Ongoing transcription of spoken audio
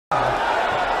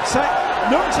So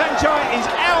Jael is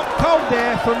out cold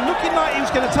there from looking like he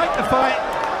was going to take the fight.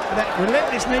 That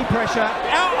relentless knee pressure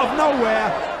out of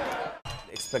nowhere.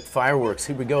 Expect fireworks.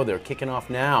 Here we go. They're kicking off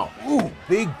now. Ooh,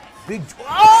 big.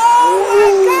 Oh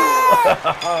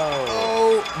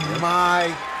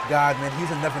my God, man.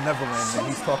 He's a never land, man.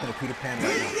 He's talking to Peter Pan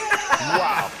right now.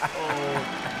 Wow. Oh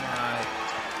my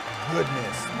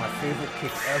goodness. My favorite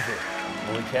kick ever.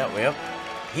 Holy cow. Yep.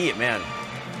 Man.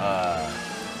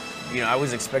 I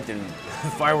was expecting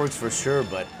fireworks for sure,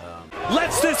 but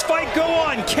Let's this fight go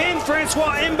on. Ken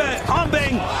Francois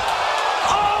Ambeng.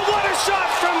 Oh, what a shot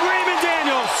from Raymond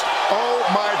Daniels. Oh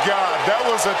my God, that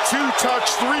was a two-touch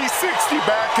 360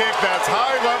 back kick. That's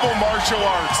high-level martial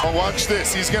arts. Oh, watch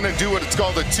this. He's going to do it. It's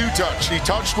called a two-touch. He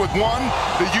touched with one,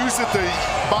 to use the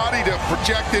body to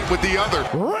project it with the other.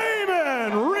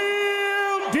 Raymond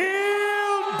Real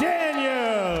Deal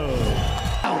Daniels.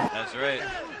 That's right.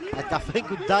 I think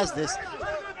who does this.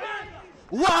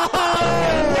 Whoa! Whoa!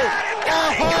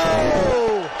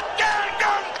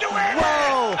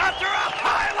 After a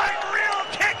highlight reel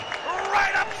kick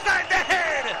right upside the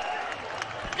head.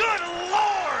 Good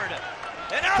Lord!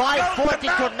 And out 540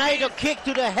 tornado kick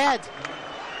to the head.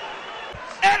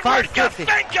 Edward 550.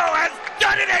 Gavenko has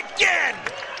done it again.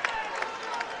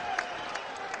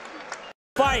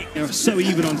 Fight. They're so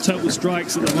even on total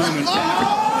strikes at the moment.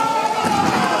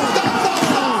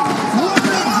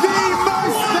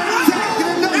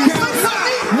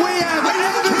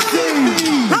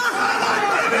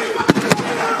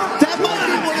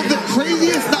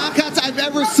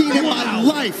 Seen in my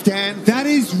life, Dan. That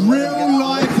is real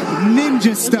life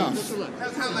ninja stuff.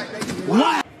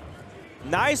 Wow.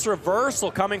 Nice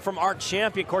reversal coming from our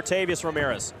champion Cortavius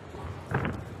Ramirez.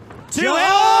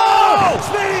 Jael!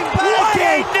 Spinning back! What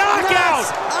a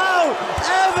knockout! Out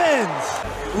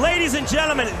Evans! Ladies and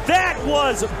gentlemen, that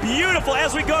was beautiful.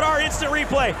 As we go to our instant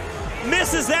replay,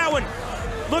 misses that one.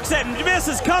 Looks at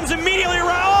misses, comes immediately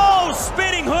around. Oh,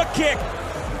 spinning hook kick,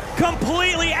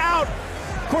 completely out.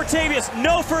 Cortavius,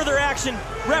 no further action.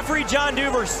 Referee John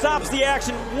Duver stops the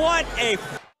action. What a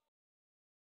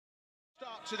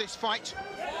start to this fight.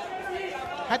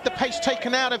 Had the pace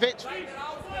taken out of it.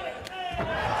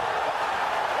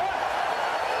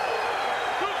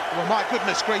 Well, my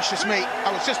goodness gracious me.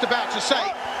 I was just about to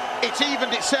say it's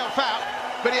evened itself out,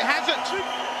 but it hasn't.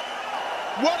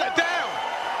 What a down.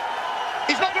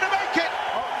 He's not going to make it.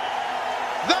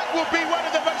 That will be one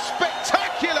of the most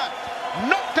spectacular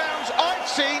knockdowns I've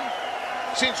seen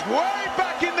since way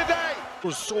back in the day.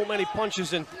 There's so many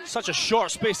punches in such a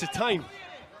short space of time.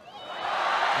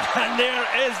 And there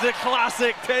is the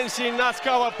classic Tenshin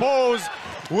Nasukawa pose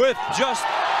with just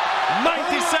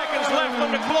 90 seconds left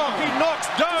on the clock. He knocks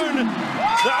down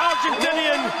the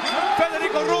Argentinian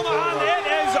Federico Romahan. It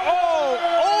is all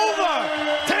over.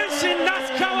 Tenshin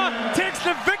Nasukawa takes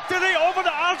the victory over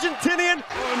the Argentinian.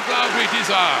 Unglaublich,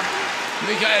 dieser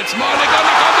Michael Smolik an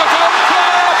die Konterkopf.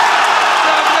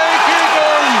 Der Drehkick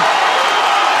und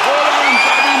Roland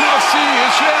Babinowski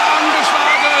ist schwer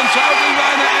angeschlagen, schaut in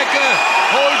seine Ecke,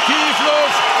 holt tief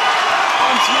Luft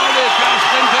und Smolik, der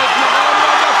sprintet nach oben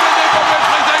und der Federico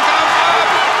bricht den Kampf ab.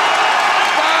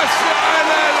 Was für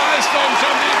eine Leistung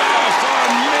schon wieder von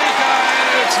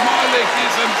Michael Smolik,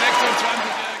 diesem 26-Jährigen.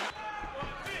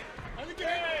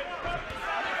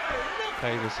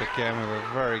 Davis again with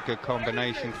a very good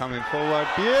combination coming forward.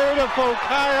 Beautiful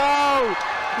KO!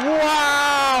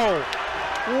 Wow!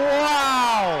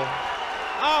 Wow!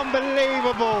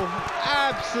 Unbelievable!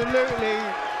 Absolutely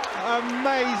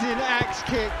amazing axe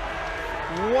kick.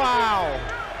 Wow!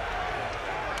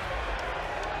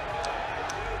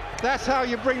 That's how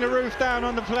you bring the roof down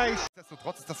on the place.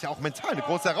 Nichtsdestotrotz ist das ja auch mental eine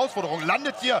große Herausforderung.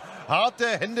 Landet hier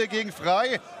harte Hände gegen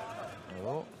Frei.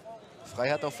 Oh. Frei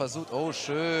hat auch versucht,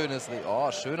 schöner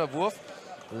Wurf,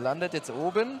 landet jetzt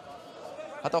oben,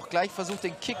 hat auch gleich versucht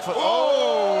den Kick von,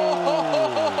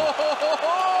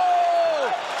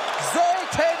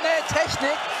 seltene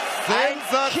Technik,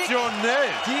 sensationell,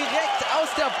 direkt aus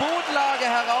der Bodenlage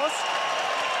heraus.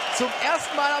 Zum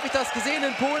ersten Mal habe ich das gesehen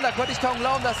in Polen, da konnte ich kaum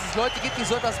glauben, dass es Leute gibt, die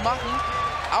so etwas machen,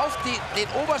 auf den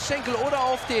Oberschenkel oder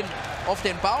auf den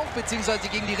Bauch, beziehungsweise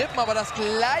gegen die Rippen, aber das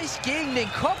gleich gegen den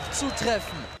Kopf zu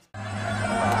treffen.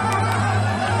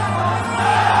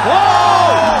 Whoa!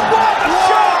 What a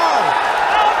shot!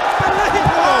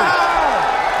 Unbelievable!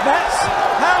 Wow. That's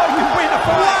how you win a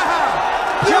fight.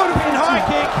 Wow. Jumping high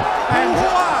kick and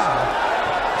wow!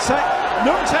 So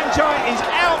Jael is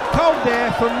out cold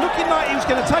there from looking like he was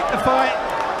going to take the fight.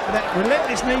 That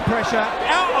relentless knee pressure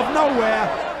out of nowhere.